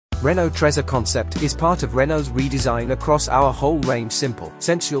Renault Trezor concept is part of Renault's redesign across our whole range. Simple,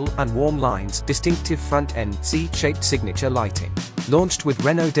 sensual and warm lines, distinctive front-end, C-shaped signature lighting. Launched with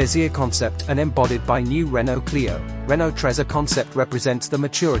Renault Trezor concept and embodied by new Renault Clio, Renault Trezor concept represents the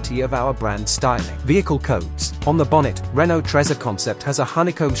maturity of our brand styling. Vehicle codes. On the bonnet, Renault Trezor concept has a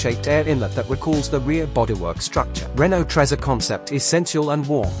honeycomb-shaped air inlet that recalls the rear bodywork structure. Renault Trezor concept is sensual and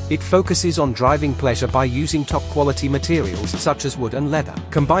warm. It focuses on driving pleasure by using top-quality materials such as wood and leather.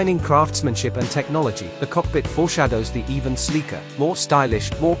 Combining craftsmanship and technology, the cockpit foreshadows the even sleeker, more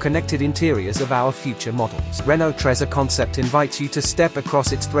stylish, more connected interiors of our future models. Renault Trezor concept invites you to step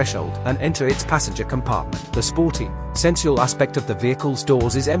across its threshold and enter its passenger compartment. The sporty, sensual aspect of the vehicle's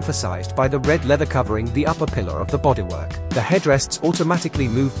doors is emphasized by the red leather covering the upper pillar of the bodywork. The headrests automatically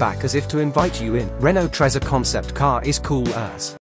move back as if to invite you in. Renault Trezor concept car is cool as